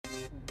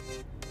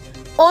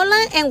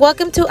Hola and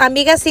welcome to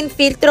Amigas Sin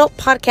Filtro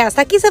podcast.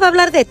 Aquí se va a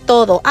hablar de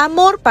todo,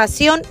 amor,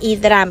 pasión y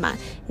drama.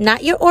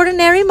 Not your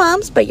ordinary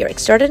moms, but your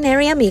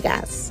extraordinary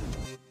amigas.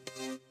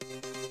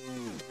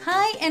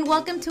 Hi and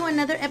welcome to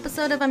another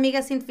episode of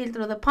Amigas Sin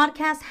Filtro, the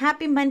podcast.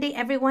 Happy Monday,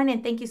 everyone,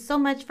 and thank you so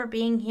much for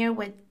being here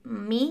with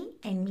me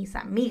and mis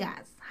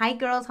amigas. Hi,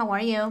 girls. How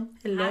are you?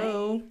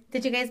 Hello. Hi.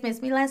 Did you guys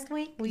miss me last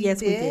week? Yes,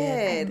 we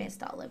did. I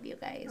missed all of you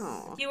guys.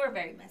 Aww. You were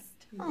very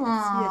missed.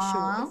 Yes,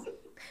 sure.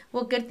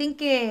 Well, good thing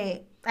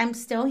que I'm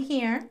still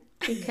here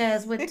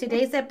because with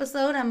today's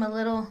episode, I'm a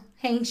little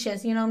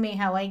anxious. You know me,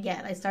 how I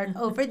get. I start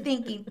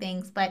overthinking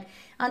things. But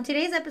on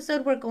today's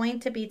episode, we're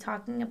going to be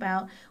talking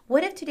about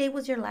what if today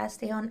was your last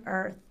day on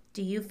earth?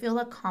 Do you feel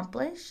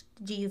accomplished?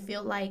 Do you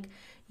feel like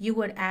you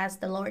would ask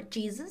the Lord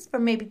Jesus for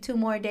maybe 2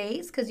 more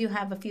days because you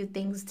have a few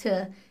things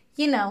to,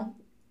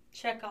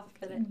 check off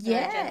for the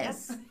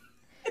yes.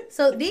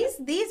 So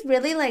these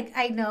really, like,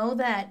 I know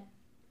that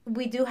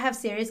we do have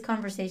serious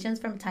conversations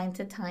from time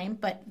to time,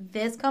 but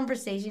this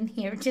conversation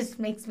here just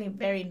makes me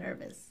very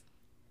nervous.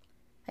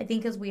 I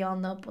think because we all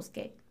know, pues,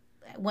 que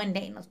one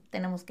day nos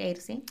tenemos que ir,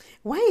 ¿sí?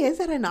 Why is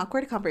that an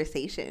awkward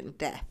conversation,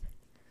 death?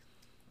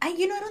 I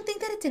don't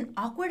think that it's an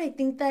awkward. I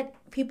think that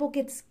people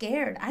get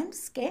scared. I'm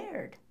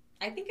scared.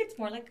 I think it's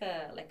more like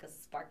a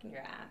spark in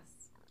your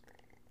ass.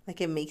 Like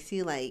it makes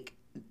you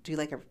do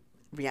a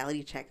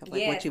reality check of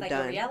what you've like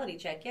done. A reality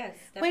check, yes.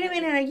 Wait Definitely.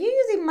 a minute, are you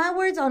using my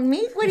words on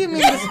me? What do you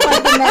mean the spark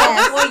in the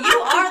ass? Well, you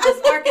are the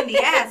spark in the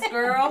ass,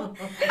 girl.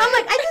 I'm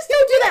like, I just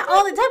don't do that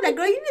all the time. Like,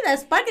 girl, you need that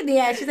spark in the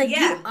ass. She's like,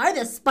 Yeah. you are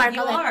the spark.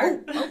 You I'm like,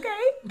 are. "Oh,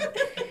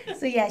 okay.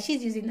 So yeah,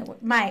 she's using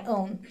my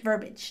own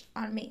verbiage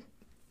on me.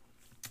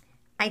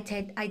 I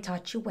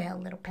taught you well,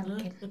 little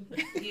pelican.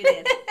 You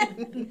did.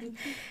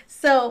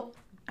 So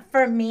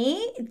for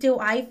me, do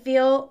I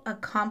feel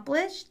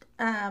accomplished?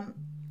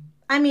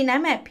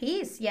 I'm at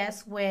peace,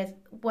 yes, with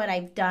what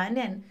I've done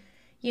and,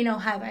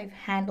 how I've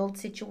handled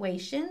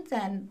situations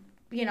and,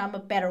 I'm a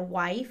better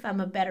wife.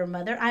 I'm a better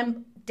mother.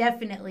 I'm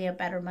definitely a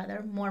better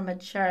mother, more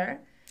mature.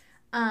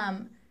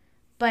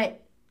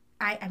 But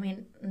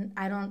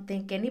I don't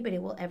think anybody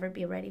will ever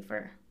be ready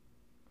for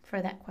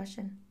that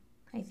question,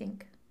 I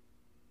think.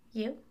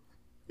 You?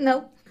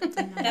 No.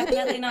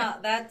 Definitely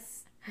not.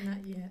 That's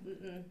Not yet.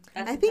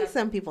 I think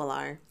some people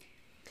are.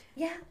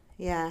 Yeah.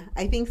 Yeah,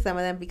 I think some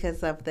of them,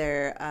 because of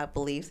their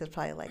beliefs, is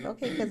probably like,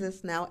 okay, because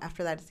it's now,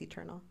 after that, it's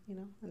eternal,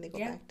 and they go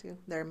back to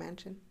their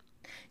mansion.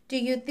 Do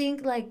you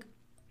think, like,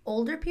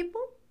 older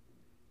people?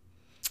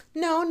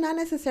 No, not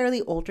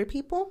necessarily older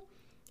people.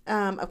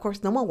 Of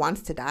course, no one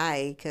wants to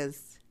die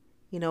because,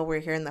 we're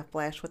here in the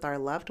flesh with our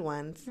loved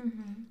ones.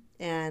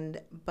 Mm-hmm.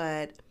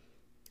 But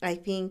I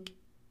think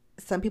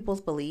some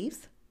people's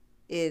beliefs,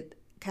 it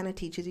kind of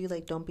teaches you,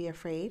 like, don't be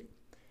afraid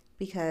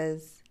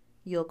because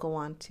you'll go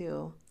on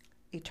to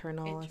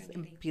eternity,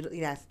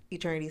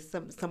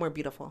 somewhere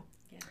beautiful.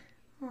 Yeah.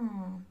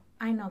 Oh,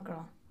 I know,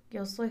 girl.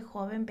 Yo soy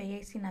joven, bella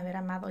y sin haber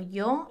amado.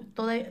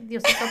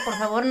 Diosito, por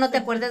favor, no te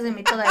acuerdes de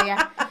mí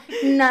todavía.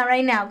 Not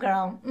right now,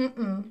 girl.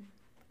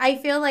 I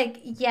feel like,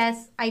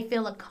 yes, I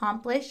feel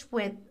accomplished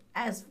with,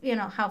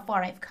 how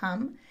far I've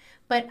come.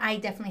 But I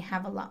definitely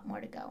have a lot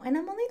more to go. And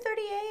I'm only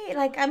 38.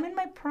 Like, I'm in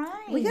my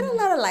prime. We got a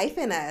lot of life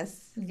in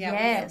us. Yeah,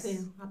 yes.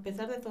 Sí, a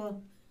pesar de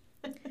todo.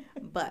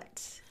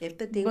 But if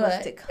the day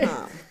was to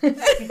come,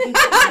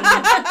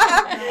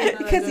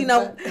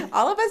 No, because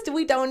all of us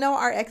we don't know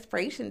our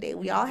expiration date.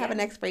 We all have an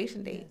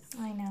expiration date.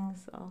 I know.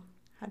 So,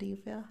 how do you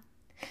feel?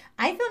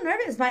 I feel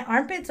nervous. My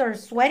armpits are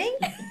sweating.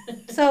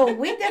 So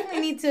we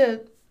definitely need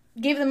to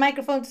give the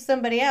microphone to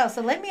somebody else.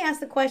 So let me ask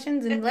the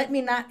questions and let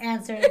me not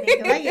answer anything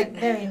because I get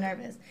very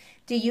nervous.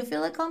 Do you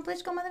feel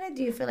accomplished, comadre?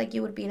 Do you feel like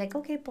you would be like,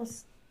 okay,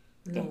 pues...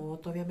 No,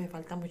 todavía me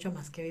falta mucho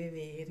más que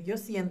vivir. Yo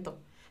siento.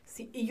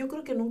 Sí, y yo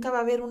creo que nunca va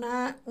a haber un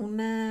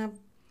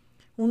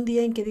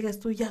día en que digas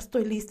tú, ya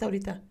estoy lista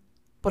ahorita.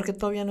 Porque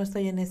todavía no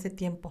estoy en ese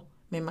tiempo,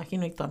 me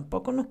imagino. Y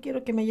tampoco no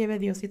quiero que me lleve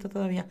Diosito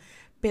todavía.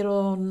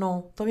 Pero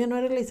no, todavía no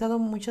he realizado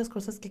muchas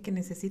cosas que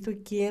necesito y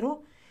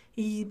quiero.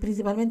 Y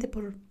principalmente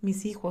por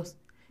mis hijos.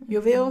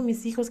 Yo veo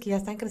mis hijos que ya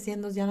están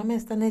creciendo, ya no me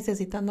están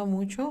necesitando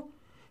mucho,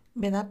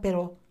 ¿verdad?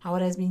 Pero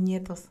ahora es mis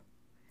nietos.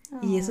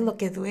 Y eso es lo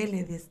que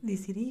duele,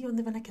 decir, ¿y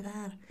dónde van a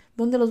quedar?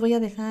 ¿Dónde los voy a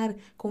dejar?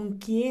 ¿Con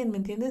quién? ¿Me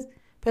entiendes?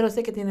 Pero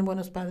sé que tienen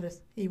buenos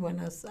padres y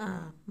buenas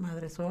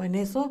madres. O en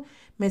eso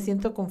me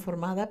siento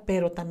conformada,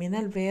 pero también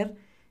al ver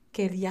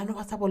que ya no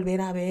vas a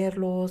volver a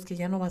verlos, que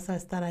ya no vas a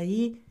estar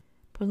ahí,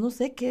 pues no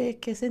sé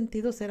qué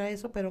sentido será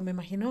eso, pero me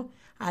imagino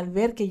al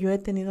ver que yo he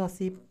tenido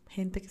así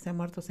gente que se ha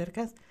muerto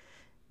cerca,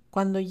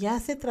 cuando ya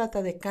se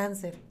trata de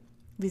cáncer,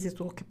 dices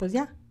tú, ok, pues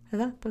ya,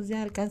 ¿verdad? Pues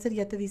ya el cáncer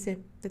ya te dice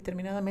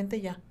determinadamente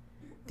ya,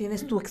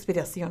 tienes tu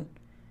expiración.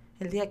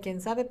 El día,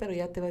 quién sabe, pero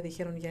ya te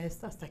dijeron, ya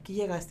hasta aquí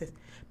llegaste.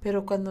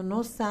 Pero cuando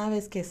no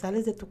sabes que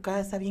sales de tu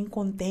casa bien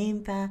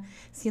contenta,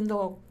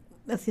 haciendo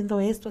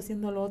esto,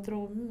 haciendo lo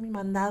otro,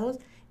 mandados,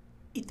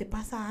 y te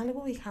pasa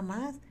algo y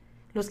jamás,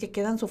 los que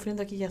quedan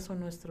sufriendo aquí ya son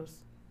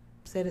nuestros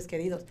seres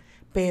queridos.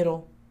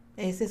 Pero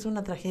esa es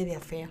una tragedia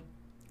fea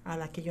a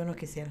la que yo no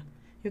quisiera.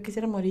 Yo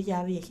quisiera morir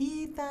ya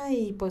viejita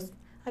y pues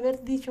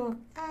haber dicho,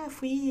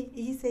 fui,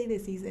 hice y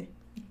deshice.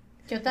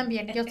 Yo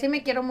también. Yo sí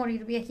me quiero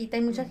morir viejita.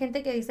 Hay mucha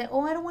gente que dice, I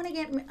don't want to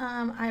get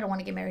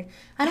married.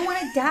 I don't want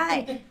to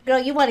die. Girl,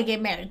 you want to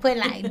get married. Quit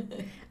lying.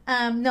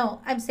 No,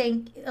 I'm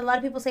saying, a lot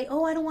of people say,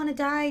 I don't want to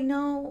die.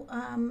 No,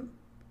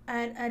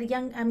 at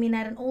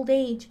an old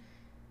age.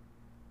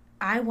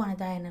 I want to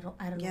die at an old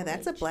age. Yeah,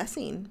 that's a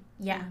blessing.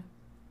 Yeah.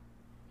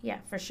 Yeah,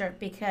 for sure.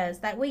 Because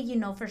that way you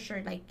know for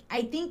sure. Like,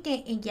 I think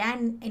ya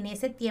en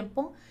ese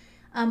tiempo,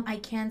 I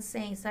can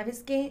say,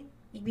 ¿sabes qué?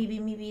 Viví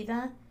mi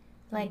vida.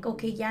 Like,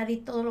 okay, ya di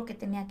todo lo que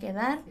tenía que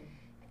dar.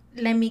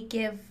 Let me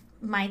give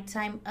my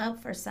time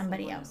up for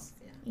somebody else.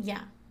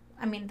 Yeah.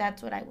 I mean,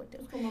 that's what I would do.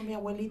 Como mi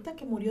abuelita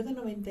que murió de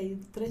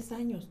 93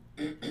 años.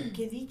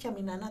 Qué dicha,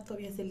 mi nana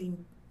todavía se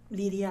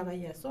lidiaba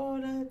ella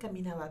sola,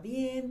 caminaba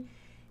bien.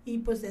 Y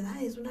pues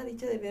es una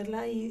dicha de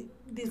verla y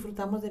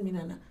disfrutamos de mi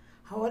nana.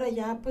 Ahora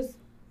ya, pues,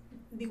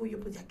 digo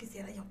yo, pues ya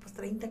quisiera yo, pues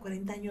 30,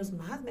 40 años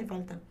más me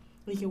faltan.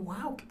 Y dije,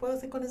 wow, ¿qué puedo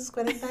hacer con esos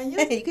 40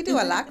 años? You could do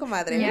a lot,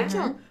 comadre. Yeah.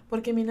 Mucho,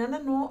 porque mi nana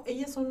no,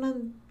 ellas son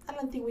a la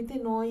antigüita y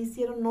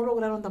no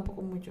lograron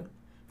tampoco mucho.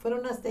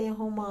 Fueron a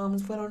stay-at-home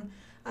moms, fueron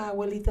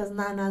abuelitas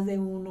nanas de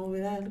uno,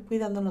 ¿verdad?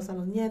 Cuidándonos a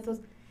los nietos.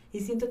 Y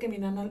siento que a mi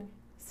nana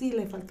sí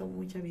le faltó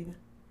mucha vida.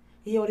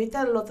 Y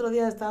ahorita el otro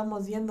día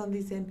estábamos viendo,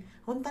 dicen,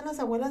 ¿dónde están las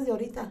abuelas de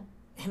ahorita?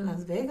 En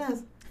Las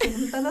Vegas.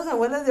 ¿Dónde están las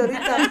abuelas de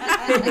ahorita?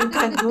 En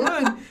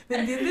Cancún. ¿Me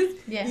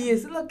entiendes? Yeah. Y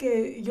eso es lo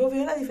que yo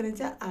veo la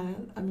diferencia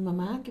a mi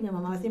mamá, que mi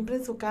mamá siempre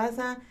en su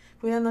casa,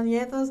 cuidando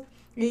nietos.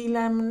 Y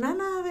la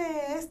nana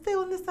de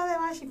 ¿dónde está de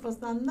Bashi?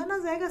 Pues anda en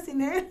Las Vegas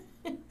sin él.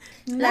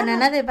 La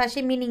nana de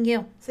Bashi meaning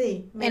you.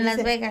 Sí. En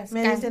Las Vegas,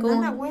 Me dice,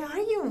 Cancún. nana, where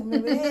are you? Me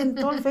ve en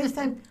todo el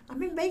FaceTime.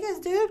 I'm in Vegas,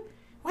 dude.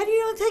 Why do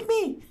you don't take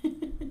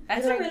me?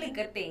 That's a really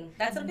good thing.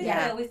 That's something that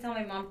Yeah. I always tell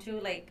my mom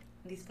too, like,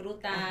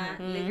 disfruta,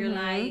 Uh-huh. live your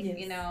life, Yes.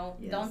 you know.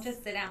 Yes. Don't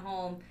just sit at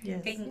home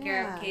Yes. taking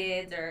care Yeah. of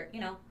kids or,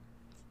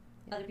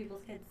 other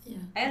people's kids. Yeah.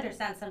 I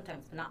understand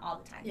sometimes, but not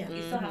all the time. Yeah.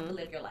 You still have to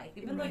live your life.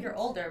 Even though you're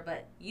older,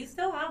 but you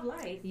still have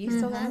life. You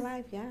still Mhm. have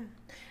life, yeah.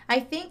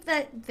 I think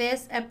that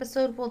this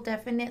episode will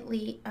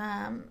definitely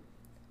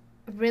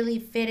really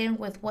fit in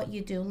with what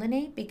you do,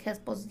 Lene, because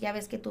pues ya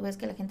ves que tú ves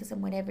que la gente se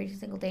muere every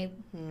single day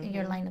in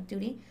your line of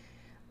duty.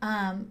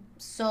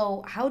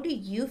 So how do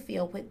you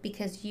feel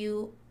because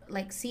you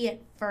like see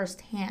it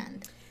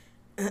firsthand?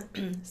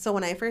 So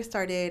when I first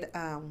started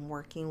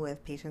working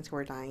with patients who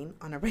were dying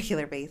on a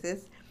regular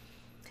basis,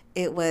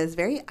 it was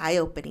very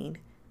eye-opening.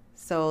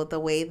 So the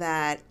way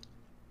that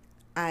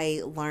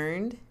I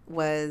learned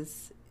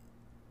was,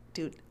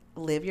 dude,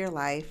 live your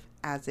life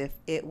as if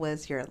it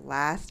was your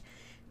last.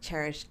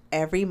 Cherish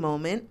every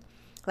moment.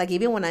 Like,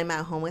 even when I'm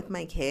at home with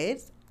my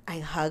kids, I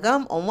hug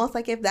them almost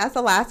like if that's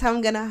the last time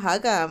I'm gonna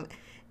hug them.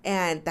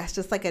 And that's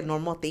just like a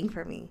normal thing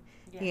for me.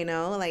 Yeah. You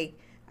know, like,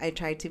 I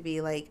try to be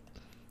like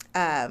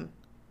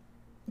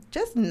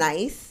just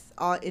nice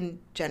in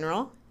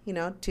general,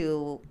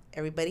 to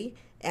everybody.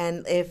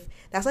 And if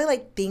that's why,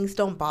 like, things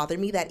don't bother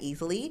me that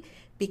easily,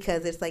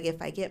 because it's like,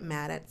 if I get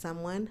mad at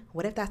someone,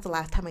 what if that's the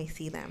last time I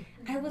see them?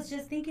 I was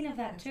just thinking of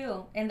that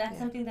too. And that's Yeah.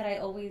 something that I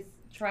always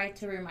try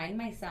to remind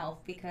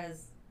myself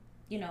because,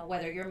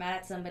 whether you're mad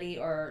at somebody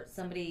or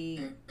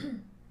somebody,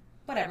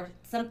 whatever,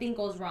 something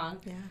goes wrong,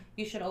 Yeah.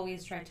 you should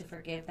always try to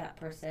forgive that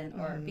person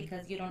or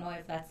because you don't know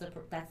if that's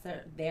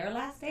their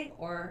last day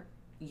or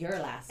your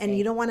last day. And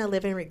you don't want to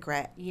live in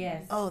regret.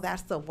 Yes. Oh,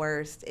 that's the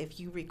worst. If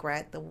you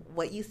regret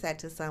what you said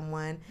to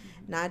someone,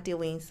 not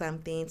doing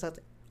something. So it's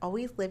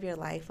always live your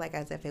life like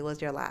as if it was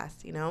your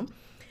last,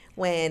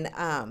 when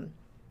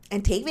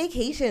and take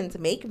vacations,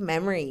 make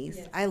memories.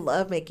 Yes. I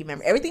love making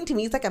memories. Everything to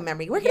me is like a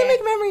memory. We're gonna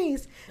make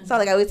memories. So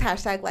like I always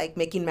hashtag like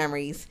making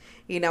memories,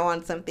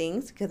 on some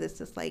things, because it's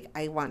just like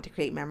I want to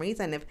create memories.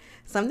 And if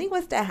something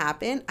was to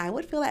happen, I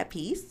would feel at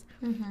peace.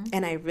 Mm-hmm.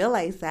 And I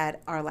realized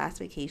that our last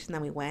vacation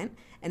that we went,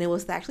 and it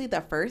was actually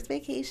the first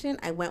vacation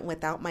I went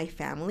without my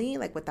family,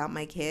 like without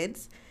my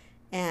kids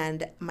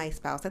and my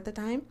spouse at the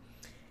time.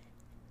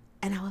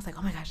 And I was like,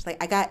 oh my gosh,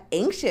 like I got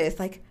anxious.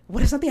 Like,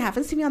 what if something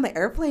happens to me on the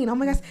airplane? Oh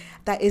my gosh,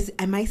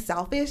 am I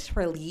selfish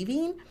for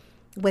leaving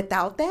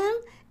without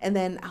them? And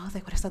then I was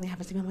like, what if something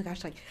happens to me? Oh my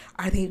gosh, like,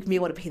 are they gonna be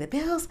able to pay the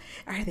bills?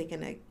 Are they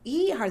gonna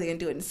eat? How are they gonna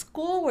do it in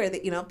school? Where they,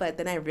 but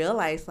then I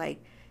realized,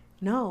 like,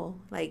 no,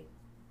 like,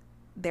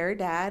 their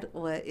dad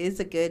is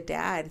a good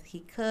dad. He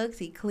cooks,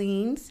 he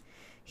cleans,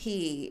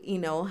 he,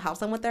 helps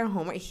them with their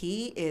homework.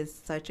 He is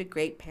such a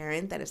great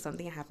parent that if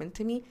something happened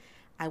to me,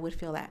 I would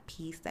feel at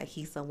peace that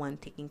he's the one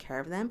taking care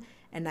of them.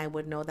 And I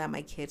would know that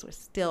my kids would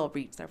still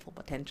reach their full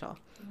potential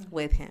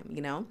with him,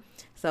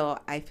 So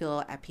I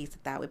feel at peace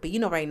that way. But,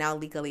 right now,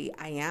 legally,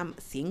 I am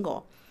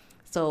single.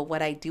 So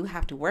what I do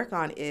have to work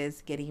on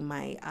is getting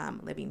my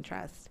living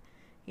trust,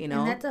 And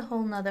that's a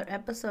whole nother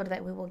episode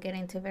that we will get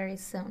into very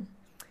soon.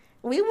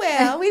 We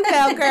will,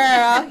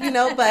 girl,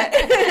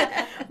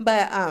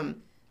 but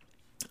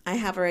I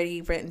have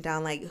already written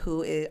down, like,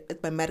 who is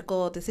my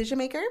medical decision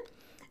maker,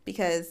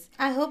 because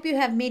I hope you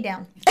have me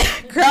down.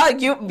 girl,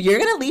 you're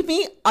gonna leave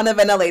me on a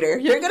ventilator.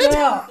 You're gonna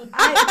Girl,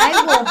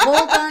 I will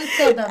hold on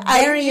till the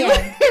very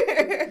end.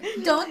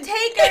 Don't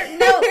take her.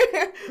 No.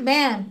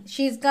 Man,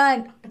 she's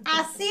gone.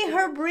 I see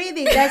her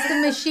breathing. That's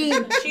the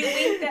machine. She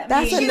winked at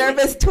That's me. a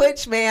nervous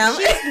twitch, ma'am.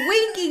 She's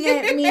winking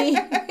at me.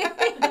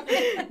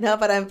 No,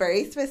 but I'm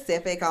very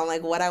specific on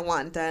like what I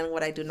want done,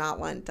 what I do not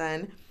want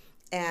done,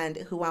 and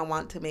who I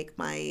want to make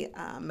my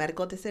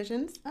medical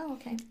decisions. Oh,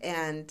 okay.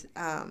 And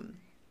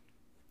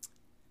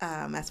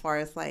as far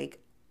as like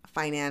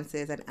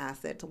finances and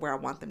assets, where I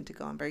want them to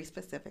go, I'm very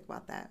specific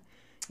about that.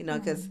 You know,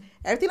 because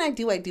everything I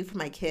do for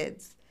my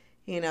kids.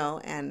 You know,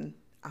 and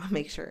I'll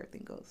make sure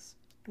everything goes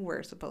where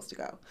it's supposed to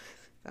go.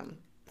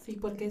 Sí,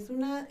 porque es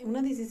una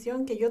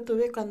decisión que yo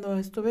tuve cuando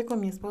estuve con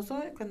mi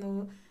esposo,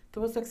 cuando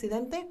tuvo su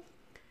accidente.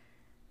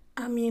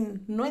 I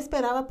mean, no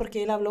esperaba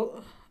porque él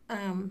habló,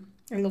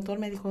 el doctor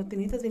me dijo, te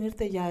necesitas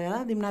venirte ya,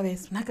 ¿verdad? De una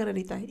vez, una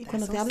carrerita. Y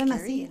cuando te hablan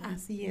así,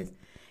 así es.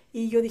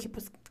 Y yo dije,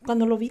 pues,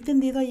 cuando lo vi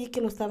tendido allí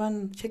que lo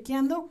estaban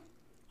chequeando,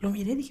 lo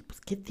miré y dije, pues,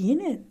 ¿qué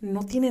tiene?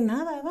 No tiene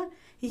nada, ¿verdad?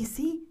 Y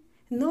sí.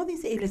 No,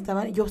 dice, y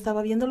yo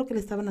estaba viendo lo que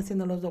le estaban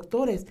haciendo los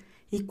doctores.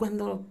 Y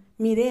cuando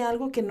miré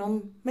algo que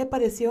no me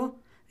pareció,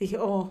 dije,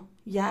 oh,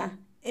 ya,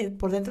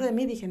 por dentro de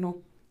mí dije,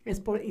 no,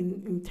 es por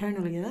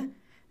internally, ¿verdad?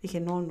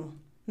 Dije, no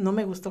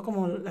me gustó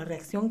como la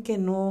reacción que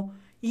no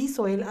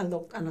hizo él a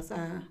los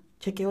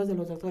chequeos de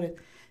los doctores.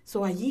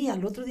 So, allí,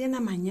 al otro día en la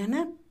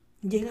mañana,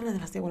 llega la de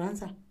la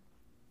aseguranza.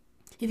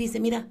 Y dice,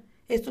 mira,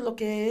 esto es lo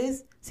que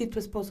es si tu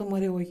esposo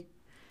muere hoy.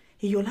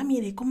 Y yo la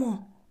miré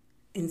como...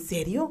 ¿En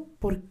serio?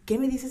 ¿Por qué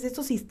me dices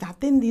esto si está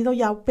atendido,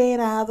 ya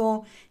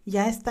operado,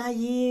 ya está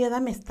allí,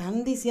 ¿verdad? Me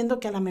están diciendo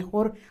que a lo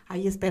mejor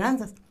hay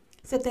esperanzas.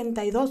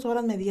 72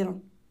 horas me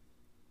dieron.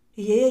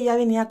 Y ella ya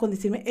venía con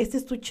decirme, este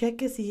es tu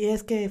cheque si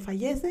es que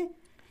fallece.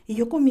 Y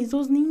yo con mis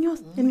 2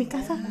 niños en mi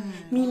casa,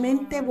 mi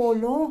mente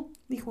voló.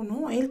 Dijo,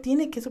 no, él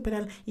tiene que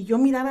superar. Y yo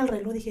miraba el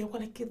reloj, dije,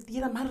 ojalá que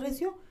diera más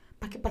recio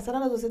para que pasara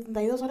las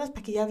 72 horas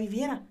para que ya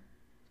viviera.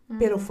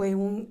 Pero fue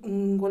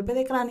un golpe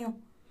de cráneo.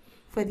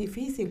 Fue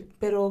difícil,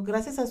 pero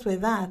gracias a su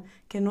edad,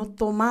 que no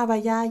tomaba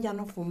ya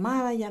no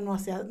fumaba, ya no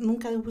hacía,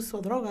 nunca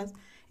usó drogas,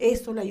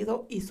 eso le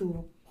ayudó y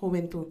su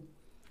juventud.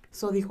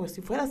 So dijo,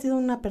 si fuera sido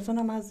una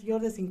persona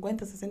mayor de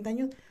 50, 60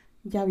 años,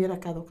 ya hubiera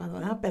caducado,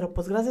 ¿verdad? Pero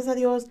pues gracias a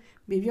Dios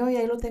vivió y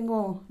ahí lo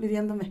tengo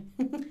lidiándome.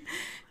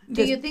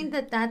 Do you think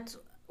that that's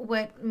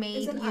what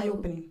made It's an you...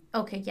 eye-opening.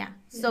 Okay, yeah.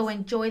 Yes. So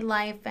enjoy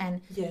life and...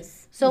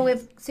 Yes. So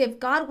yes. if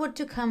God were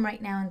to come right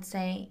now and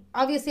say,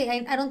 obviously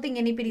I don't think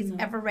anybody's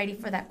ever ready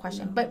for that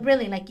question, but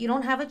really, like, you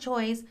don't have a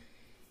choice,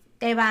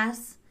 te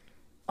vas,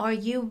 are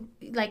you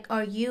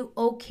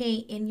okay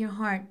in your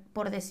heart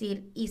por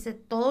decir, hice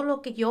todo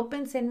lo que yo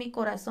pensé en mi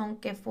corazón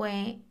que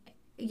fue,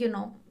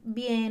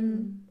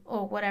 bien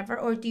or whatever,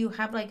 or do you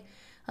have like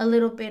a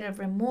little bit of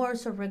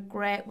remorse or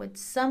regret with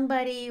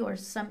somebody or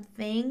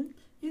something?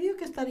 Yo digo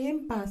que estaría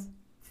en paz.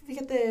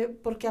 Fíjate,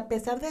 porque a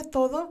pesar de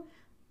todo,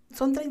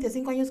 son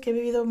 35 años que he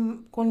vivido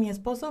con mi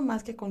esposo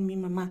más que con mi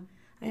mamá.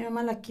 A mi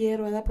mamá la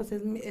quiero, ¿verdad? Pues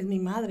es mi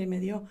madre,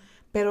 me dio.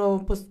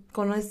 Pero pues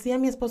conocí a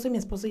mi esposo y mi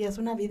esposo ya es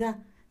una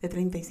vida de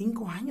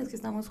 35 años que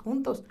estamos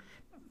juntos.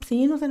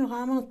 Sí, nos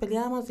enojábamos, nos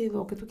peleábamos y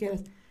lo que tú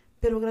quieras.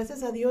 Pero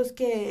gracias a Dios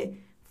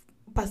que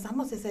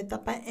pasamos esa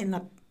etapa en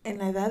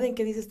la edad en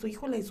que dices tú,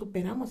 híjole, y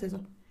superamos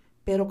eso.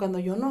 Pero cuando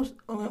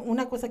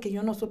una cosa que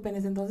yo no supe en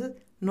ese entonces,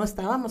 no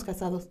estábamos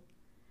casados.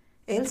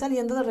 Él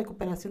saliendo de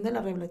recuperación de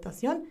la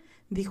rehabilitación,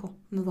 dijo,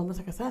 nos vamos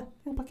a casar.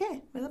 Digo, ¿para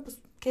qué? ¿Verdad?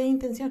 Pues, ¿qué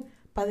intención?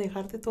 Para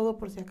dejarte todo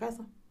por si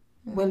acaso.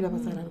 Vuelve a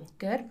pasar algo.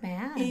 Good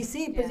man. Y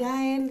sí, pues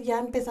ya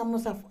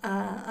empezamos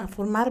a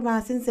formar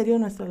más en serio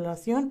nuestra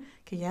relación,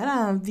 que ya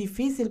era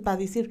difícil para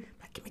decir,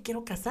 ¿para qué me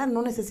quiero casar?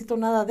 No necesito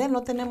nada de él,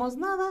 no tenemos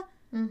nada.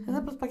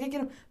 ¿Verdad? Pues, ¿para qué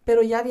quiero?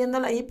 Pero ya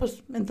viéndola ahí,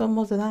 pues,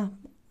 entonces, ¿verdad?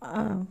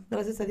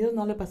 Gracias a Dios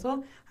no le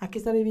pasó. Aquí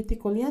está vivito y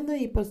coleando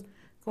y pues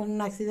con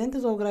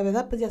accidentes o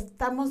gravedad, pues ya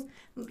estamos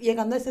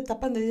llegando a esa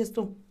etapa donde dices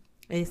tú,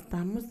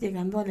 estamos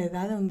llegando a la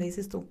edad donde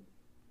dices tú,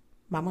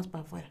 vamos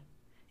para afuera.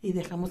 Y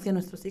dejamos que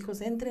nuestros hijos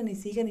entren y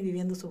sigan y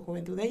viviendo su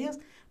juventud de ellos,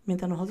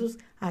 mientras nosotros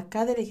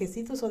acá de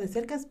lejecitos o de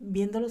cerca,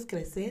 viéndolos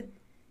crecer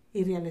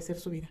y realizar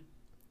su vida.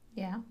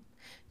 Yeah.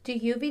 Do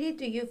you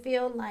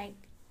feel like,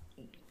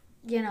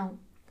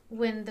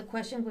 when the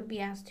question would be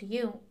asked to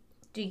you,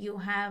 do you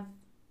have...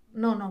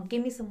 No,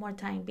 give me some more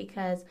time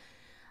because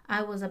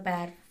I was a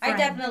bad friend. I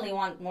definitely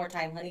want more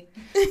time, honey.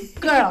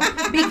 Girl,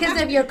 because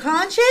of your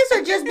conscience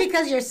or just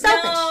because you're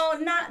selfish?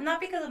 No, not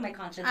because of my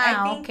conscience.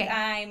 I think okay.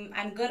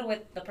 I'm good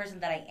with the person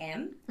that I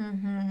am.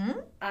 Mm-hmm.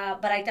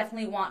 But I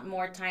definitely want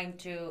more time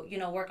to,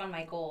 work on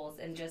my goals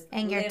and just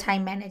your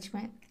time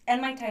management.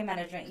 And my time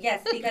management,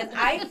 yes, because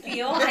I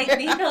think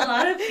a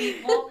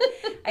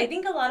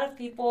lot of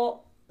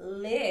people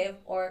live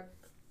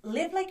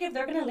like if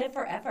they're going to live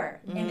forever.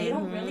 Mm-hmm. And they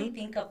don't really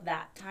think of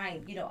that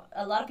time.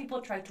 A lot of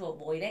people try to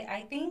avoid it,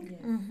 I think.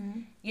 Yes.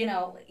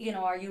 Mm-hmm.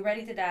 Are you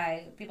ready to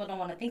die? People don't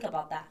want to think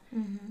about that.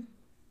 Mm-hmm.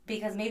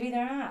 Because maybe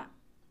they're not.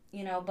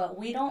 But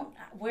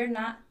we're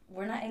not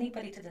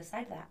anybody to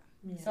decide that.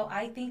 Yeah. So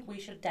I think we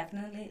should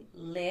definitely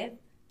live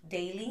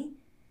daily.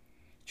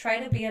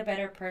 Try to be a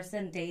better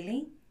person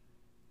daily.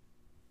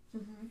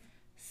 Mm-hmm.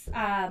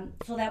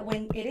 so that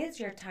when it is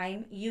your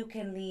time, you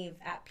can leave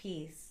at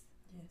peace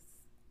Yes.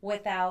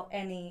 without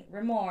any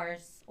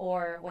remorse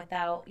or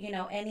without,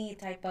 any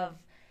type of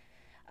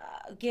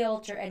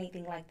guilt or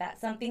anything like that.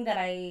 Something that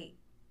I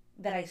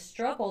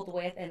struggled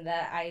with and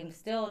that I'm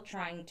still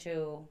trying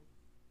to,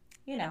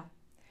 you know,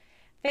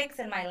 fix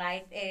in my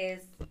life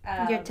is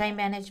Your time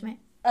management.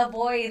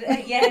 avoid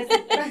yes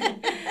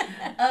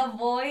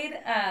avoid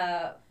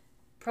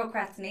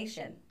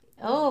procrastination.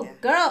 Oh, Yeah.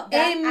 girl,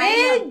 That I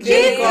amen, am Good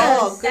big.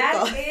 call, Jesus. good That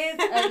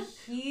call.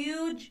 is a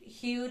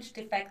huge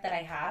defect that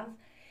I have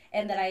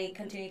and that I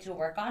continue to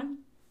work on.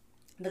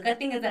 The good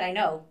thing is that I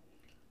know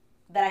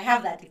that I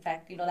have that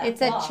defect, that It's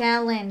flaw. a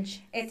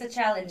challenge. It's a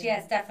challenge,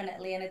 yes,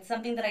 definitely. And it's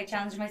something that I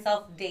challenge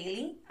myself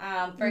daily.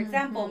 For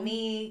example,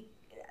 me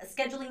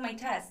scheduling my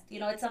test,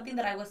 it's something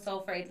that I was so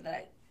afraid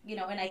that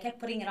and I kept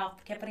putting it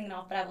off,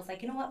 but I was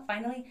like, you know what,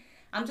 finally,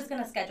 I'm just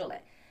going to schedule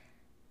it.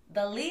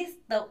 The least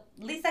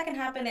that can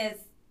happen is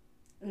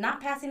not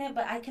passing it,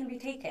 but I can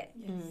retake it,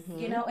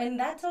 and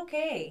that's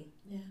okay.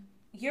 Yeah.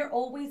 You're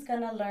always going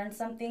to learn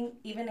something,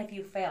 even if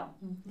you fail.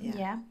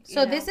 Yeah.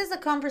 So this is a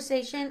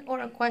conversation or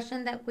a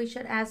question that we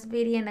should ask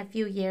Viri in a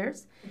few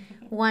years.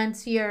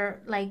 Once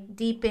you're like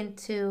deep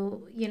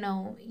into,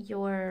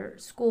 your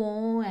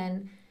school,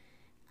 and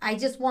I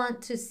just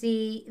want to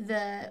see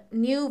the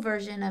new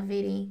version of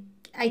Viri.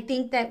 I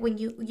think that when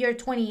you're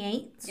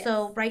 28, Yes.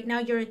 so right now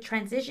you're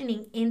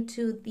transitioning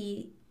into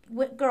the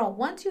girl.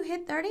 Once you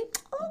hit 30,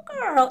 oh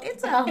girl,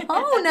 it's a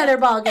whole nother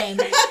ball game.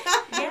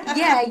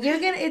 Yeah,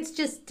 it's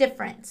just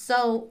different.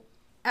 So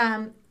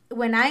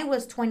when I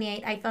was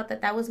 28, I felt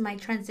that was my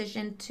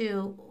transition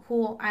to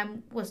who I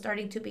was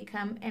starting to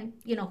become, and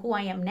who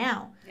I am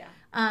now.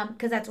 Yeah.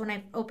 Because that's when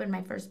I opened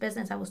my first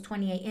business. I was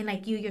 28, and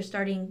like you're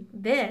starting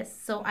this.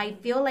 So I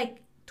feel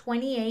like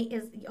 28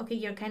 is okay.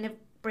 You're kind of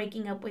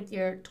breaking up with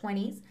your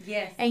 20s.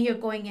 Yes. And you're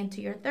going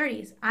into your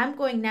 30s. I'm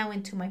going now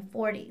into my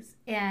 40s.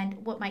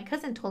 And what my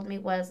cousin told me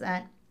was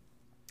that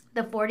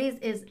the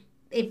 40s is,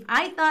 if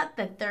I thought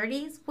the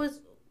 30s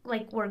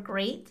were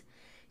great,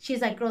 she's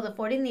like, girl, the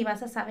 40s ni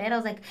vas a saber. I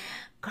was like,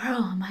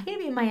 girl, am I going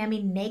to be in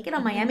Miami naked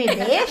on Miami Beach?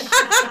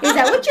 Is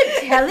that what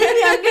you're telling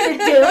me I'm going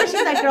to do?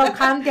 She's like, girl,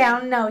 calm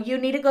down. No, you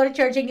need to go to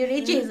church and you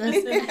need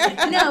Jesus.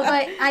 No,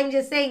 but I'm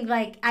just saying,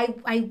 like,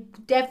 I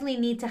definitely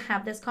need to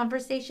have this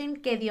conversation.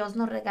 Que Dios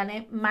nos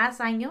regale más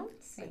años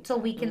so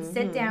we can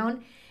sit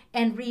down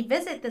and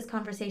revisit this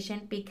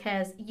conversation,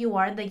 because you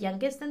are the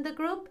youngest in the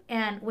group.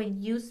 And when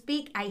you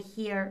speak, I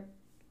hear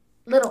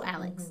little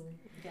Alex.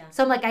 Yeah.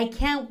 So I'm like, I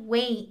can't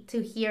wait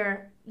to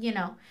hear,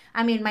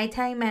 my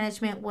time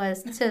management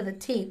was to the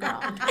T, girl.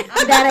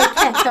 That I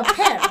can't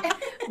compare.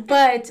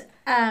 But,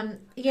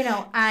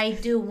 I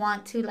do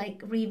want to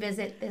like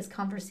revisit this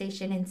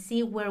conversation and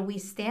see where we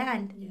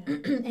stand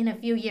in a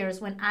few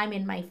years when I'm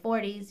in my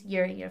 40s,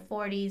 you're in your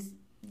 40s,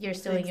 you're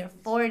still in your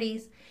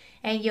 40s,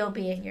 and you'll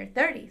be in your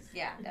 30s.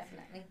 Yeah,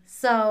 definitely.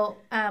 So,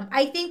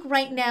 I think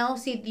right now,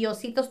 si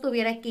Diosito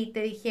estuviera aquí y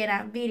te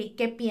dijera, Viri,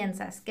 ¿qué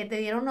piensas? Que te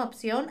diera una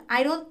opción.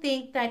 I don't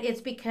think that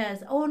it's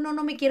because, oh, no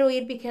me quiero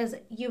ir because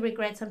you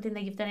regret something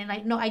that you've done in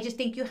life. No, I just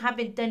think you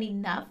haven't done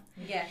enough.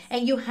 Yes.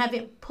 And you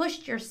haven't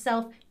pushed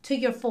yourself to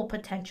your full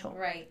potential.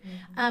 Right.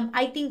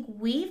 I think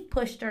we've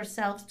pushed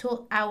ourselves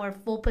to our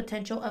full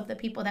potential of the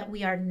people that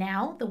we are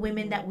now, the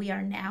women that we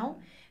are now.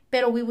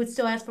 But we would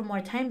still ask for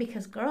more time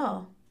because,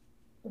 girl,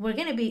 we're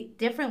going to be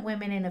different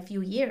women in a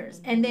few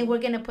years. And then we're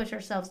going to push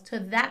ourselves to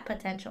that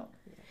potential.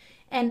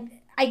 And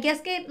I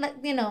guess que,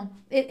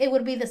 it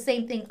would be the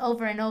same thing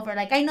over and over.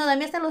 Like, I know,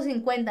 dame hasta los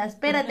 50,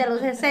 espérate, los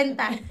 60.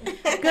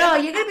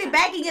 Girl, you're going to be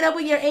backing it up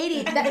when you're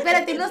 80.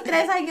 Espérate unos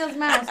 3 años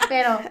más,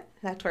 pero...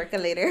 That twerk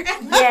later.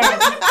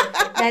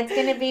 Yes, that's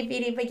going to be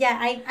beauty. But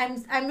yeah,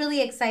 I'm really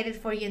excited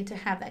for you to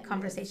have that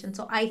conversation.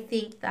 So I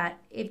think that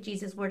if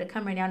Jesus were to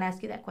come right now and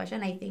ask you that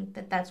question, I think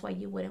that that's why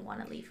you wouldn't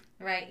want to leave.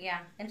 Right, yeah.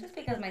 And just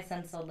because my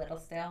son's so little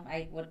still,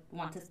 I would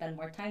want to spend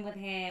more time with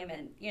him,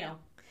 and,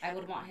 I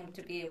would want him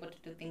to be able to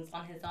do things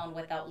on his own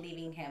without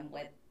leaving him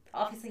with,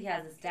 obviously he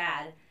has his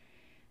dad,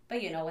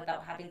 but,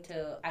 without having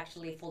to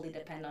actually fully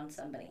depend on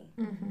somebody.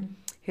 Mm-hmm.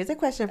 Here's a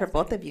question for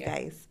both of you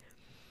guys.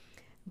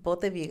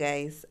 Because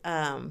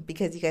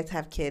you guys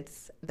have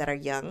kids that are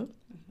young,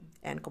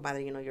 and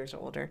comadre, yours are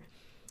older.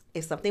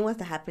 If something was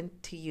to happen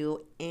to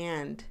you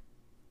and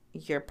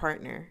your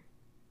partner,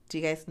 do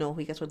you guys know who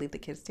you guys would leave the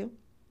kids to?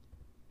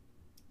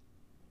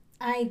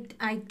 I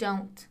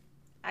don't.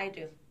 I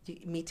do.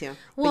 Me too.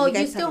 Well,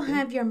 you still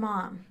have your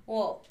mom.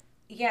 Well,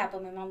 yeah,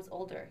 but my mom's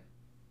older.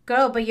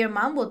 Girl, but your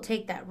mom will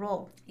take that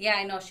role. Yeah,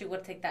 I know she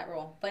would take that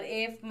role. But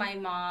if my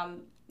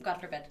mom,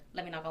 God forbid,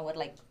 let me knock on wood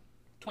like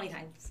 20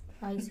 times.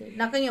 I see.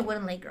 Knock on your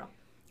wooden leg, girl.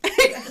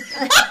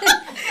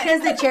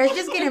 Because the chair's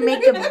just going to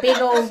make a big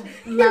old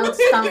loud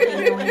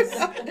stomping noise.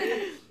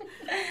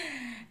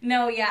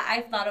 No, yeah,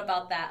 I've thought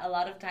about that a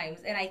lot of times.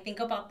 And I think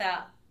about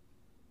that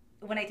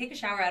when I take a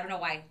shower. I don't know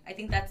why. I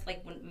think that's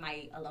like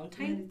my alone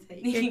time.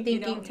 Your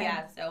thinking time.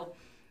 Yeah, so,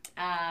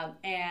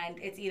 and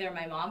it's either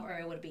my mom or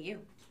it would be you.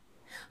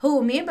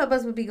 Who, me and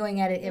Papas would be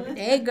going at it every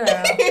day, girl.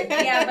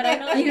 Yeah, but I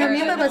know. You know, me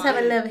and yours Papas are have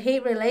a not.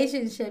 love-hate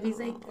relationship. He's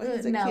like,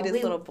 He's the no.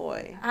 cutest little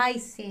boy. I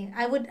see.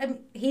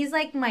 He's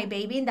like my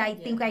baby, and I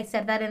think I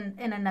said that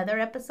in another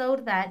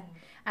episode that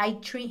I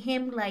treat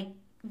him like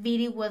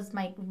Vidi was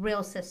my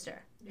real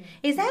sister.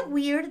 Is that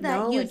weird that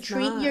No, you it's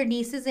treat not. your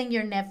nieces and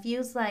your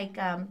nephews like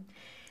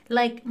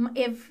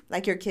if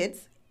Like your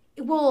kids?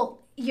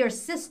 your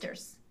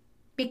sisters?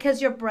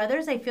 Because your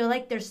brothers, I feel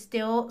like there's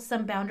still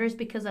some boundaries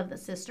because of the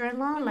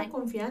sister-in-law. La Like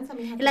confianza,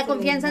 mija, que la se les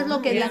confianza es lo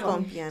da. que La digo.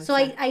 confianza. So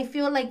I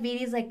feel like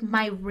Vidi's like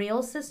my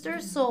real sister.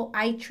 So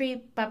I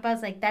treat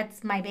Papa's like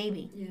that's my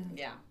baby. Yeah.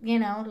 Yeah. You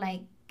know,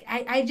 like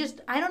I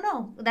don't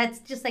know. That's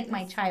just like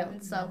my child.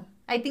 good, So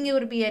I think it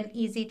would be an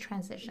easy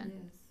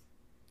transition.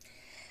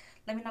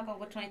 Let me knock on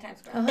wood 20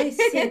 times, girl. Oh, I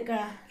see,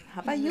 girl.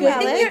 How about you, Good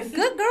thing Alex?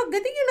 good girl.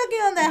 Good thing you're looking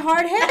on that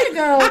hard headed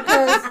girl,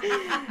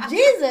 because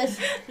Jesus.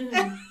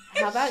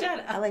 How about Shut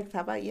up. Alex?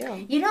 How about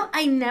you? You know,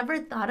 I never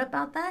thought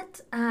about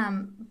that.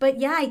 But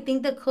yeah, I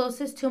think the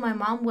closest to my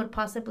mom would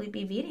possibly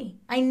be Vidi.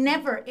 I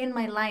never in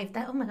my life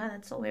that. Oh my God,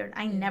 that's so weird.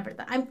 I never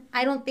thought.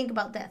 I don't think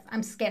about death.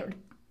 I'm scared.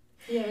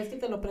 Y a veces que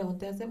te lo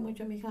pregunté hace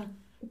mucho, mija.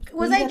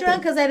 Was I Cuídate.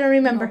 drunk? Because I don't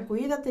remember. No,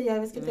 cuídate, ya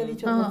ves que te he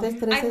dicho, Oh. no te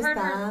estreses I've heard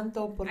her-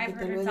 tanto, porque I've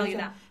te heard lo her he tell you dicho.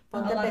 that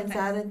Ponte a a lot of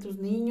pensar times. en tus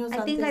niños.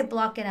 I think I antes.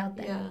 block it out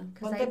there. Ya,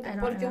 'Cause ponte- I don't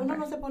porque uno remember.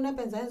 no se pone a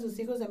pensar en sus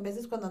hijos en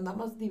veces cuando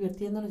andamos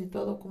divirtiéndonos y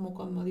todo,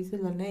 como dice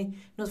la ley.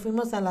 Nos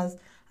fuimos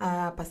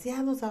a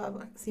pasearnos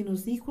sin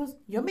los hijos.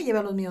 Yo me llevé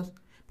a los míos.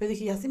 Pero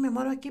dije, ya si me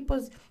muero aquí,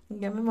 pues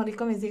ya me morí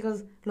con mis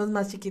hijos, los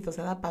más chiquitos,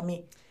 ¿verdad? Para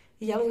mí.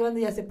 Y ya los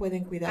grandes ya se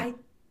pueden cuidar.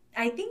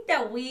 I think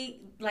that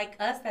we, like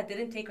us that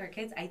didn't take our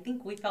kids, I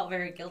think we felt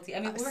very guilty. I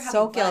mean, we were having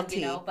So fun,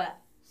 guilty. you know, but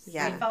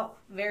Yeah. we felt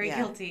very Yeah.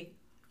 guilty.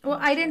 Well,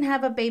 I didn't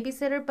have a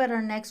babysitter, but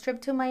our next trip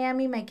to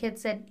Miami, my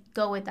kids said,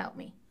 "Go without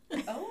me."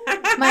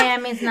 Oh.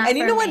 Miami's not. And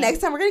you for know what? me. Next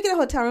time we're gonna get a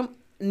hotel room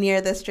near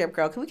the strip,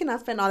 girl. 'Cause we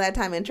cannot spend all that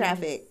time in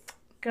traffic.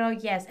 Girl,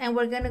 yes, and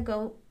we're gonna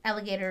go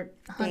alligator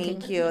hunting.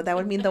 Thank you. That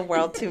would mean the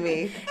world to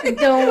me.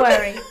 Don't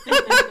worry.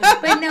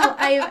 But no,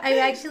 I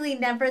actually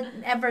never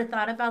ever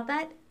thought about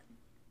that.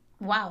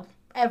 Wow,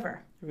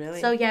 ever.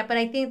 Really? So yeah, but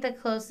I think the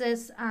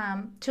closest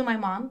to my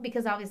mom,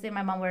 because obviously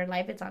my mom were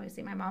alive, it's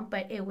obviously my mom,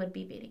 but it would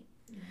be Vidi.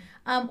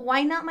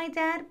 Why not my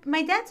dad?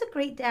 My dad's a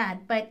great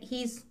dad, but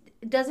he's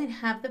doesn't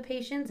have the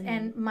patience,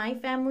 and my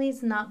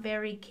family's not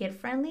very kid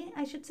friendly,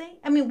 I should say.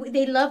 I mean,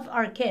 they love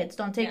our kids,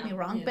 don't take me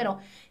wrong, pero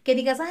que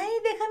digas, ay,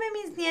 déjame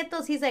mis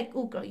nietos, he's like,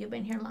 oh girl, you've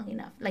been here long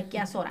enough, like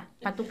ya es hora,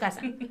 pa tu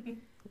casa.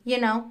 You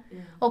know,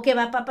 o que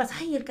va papas,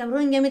 ay, el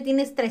cabrón ya me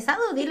tiene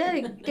estresado,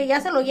 dile que ya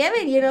se lo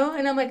lleven, you know,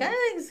 and I'm like,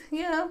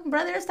 you know,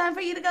 brother, it's time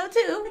for you to go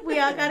too. We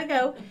all gotta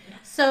go.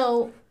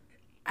 So,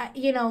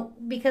 you know,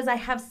 because I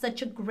have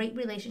such a great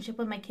relationship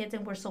with my kids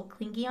and we're so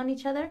clingy on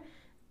each other,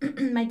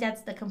 my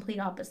dad's the complete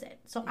opposite.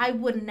 So I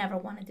would never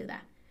want to do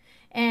that.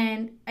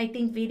 And I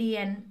think Vidi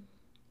and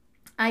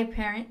I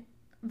parent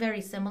very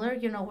similar.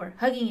 You know, we're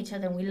hugging each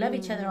other and we love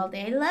each other all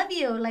day. I love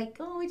you. Like,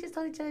 oh, we just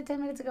told each other 10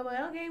 minutes ago, but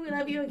okay, we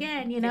love you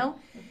again, you know?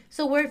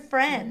 So we're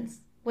friends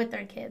with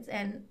our kids.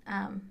 And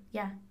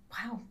yeah,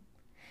 wow.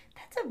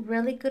 That's a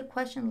really good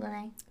question,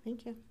 Lene.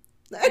 Thank you.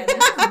 Yeah, that's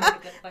a really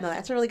good question. No,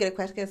 that's a really good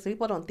question because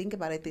people don't think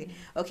about it. They think,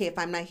 okay, if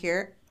I'm not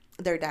here,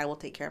 their dad will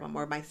take care of them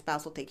or my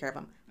spouse will take care of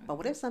them. But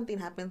what if something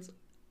happens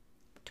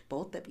to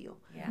both of you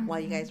Yeah. while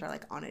you guys are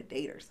like on a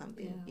date or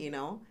something, you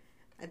know?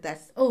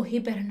 That's Oh, he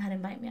better not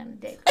invite me on a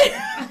date.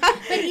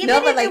 But even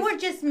No, but if like- it were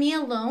just me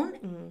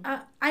alone,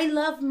 I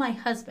love my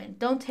husband.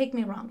 Don't take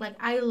me wrong. Like,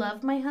 I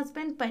love my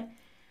husband, but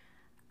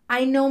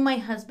I know my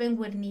husband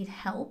would need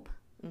help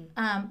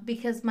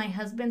because my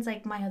husband's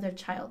like my other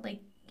child. Like,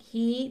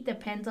 he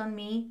depends on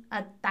me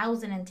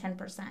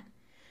 1,010%.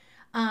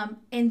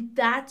 And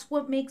that's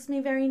what makes me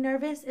very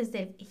nervous is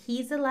that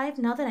he's alive.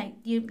 Now that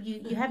you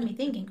have me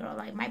thinking, girl,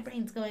 like my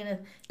brain's going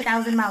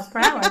 1,000 miles per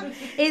hour.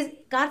 Is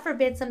God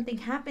forbid something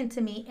happened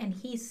to me and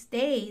he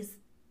stays.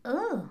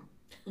 Oh,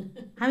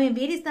 I mean,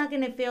 Vidi's not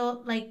gonna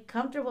feel like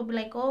comfortable. Be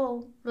like,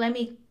 oh, let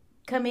me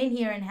come in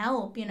here and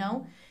help, you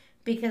know,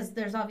 because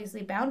there's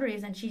obviously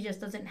boundaries and she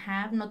just doesn't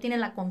have no tiene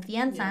la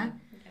confianza.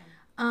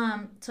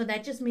 So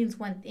that just means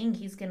one thing: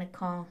 he's gonna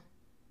call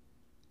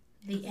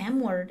the M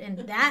word, and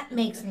that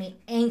makes me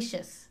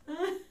anxious.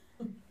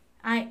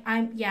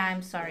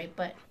 I'm sorry,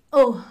 but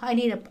I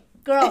need a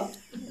girl.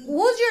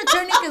 Who's your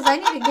attorney? Because I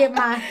need to get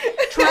my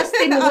trust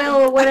in will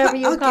or whatever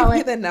you I'll call give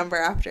you it. the number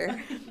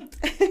after.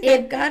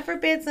 If God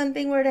forbid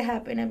something were to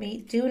happen to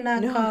me, do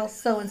not call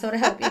so and so to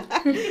help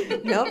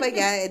you. No, but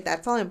yeah,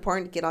 that's all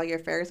important to get all your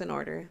affairs in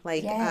order.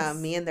 Like Yes.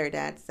 me and their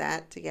dad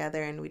sat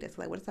together and we just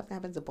like, what if something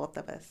happens to both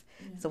of us?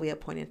 So we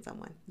appointed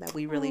someone that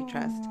we really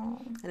trust,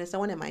 and it's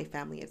someone in my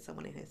family, it's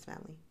someone in his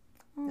family.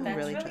 And we That's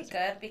really really trust.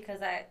 good because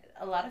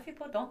a lot of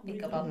people don't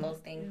think about those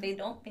things. They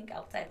don't think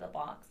outside the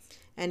box.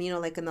 And, you know,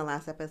 like in the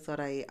last episode,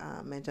 I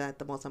mentioned that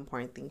the most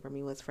important thing for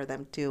me was for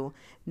them to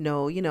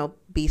know, you know,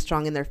 be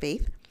strong in their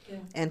faith. Yeah.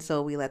 And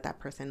so we let that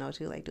person know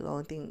too, like, the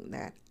only thing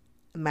that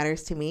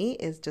matters to me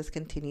is just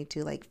continue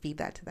to, like, feed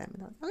that to them.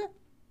 And I was like, okay.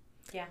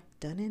 Yeah.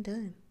 Done and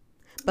done.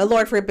 But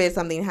Lord forbid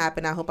something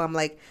happen. I hope I'm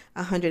like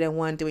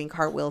 101 doing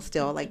cartwheels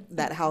still, like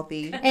that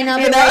healthy. And I'll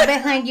be right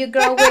behind you,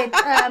 girl. With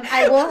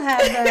I will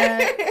have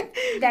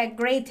that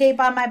gray tape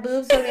on my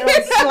boobs so you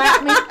don't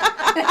slap me.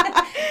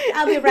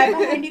 I'll be right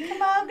behind you.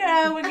 Come on,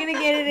 girl. We're gonna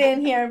get it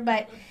in here.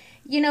 But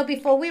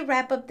before we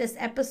wrap up this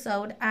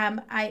episode,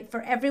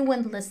 for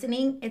everyone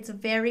listening, it's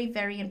very,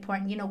 very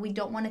important. We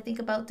don't want to think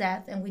about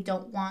death, and we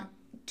don't want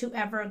to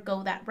ever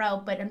go that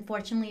route. But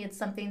unfortunately, it's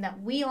something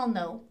that we all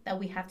know that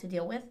we have to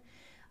deal with.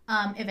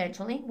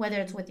 Eventually,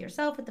 whether it's with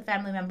yourself, with a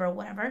family member, or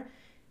whatever.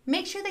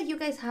 Make sure that you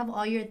guys have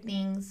all your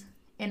things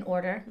in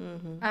order.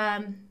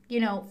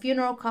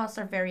 Funeral costs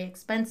are very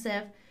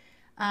expensive.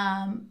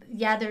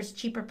 There's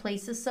cheaper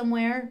places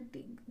somewhere.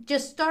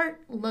 Just start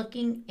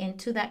looking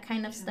into that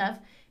kind of stuff.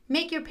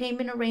 Make your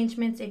payment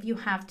arrangements if you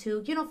have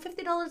to.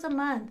 $50 a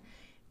month.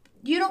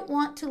 You don't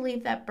want to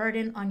leave that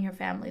burden on your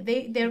family.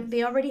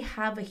 They already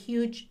have a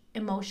huge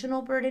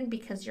emotional burden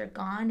because you're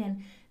gone,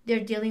 and they're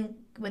dealing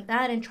with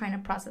that and trying to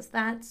process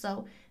that.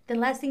 So the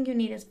last thing you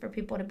need is for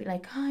people to be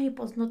like, ay,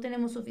 pues no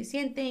tenemos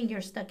suficiente, and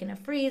you're stuck in a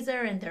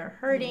freezer and they're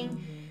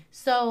hurting.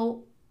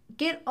 So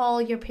get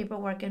all your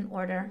paperwork in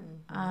order.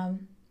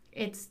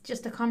 It's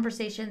just a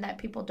conversation that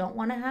people don't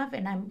want to have,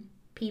 and I'm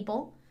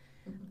people,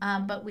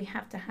 but we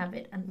have to have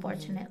it,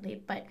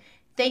 unfortunately. But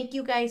thank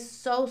you guys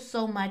so,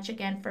 so much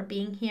again for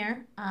being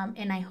here.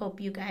 And I hope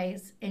you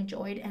guys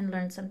enjoyed and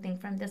learned something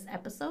from this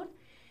episode.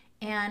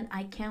 And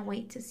I can't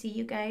wait to see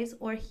you guys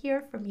or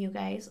hear from you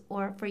guys,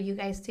 or for you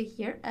guys to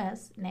hear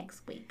us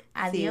next week.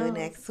 Adios. See you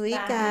next week,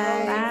 Bye.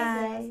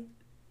 guys. Bye.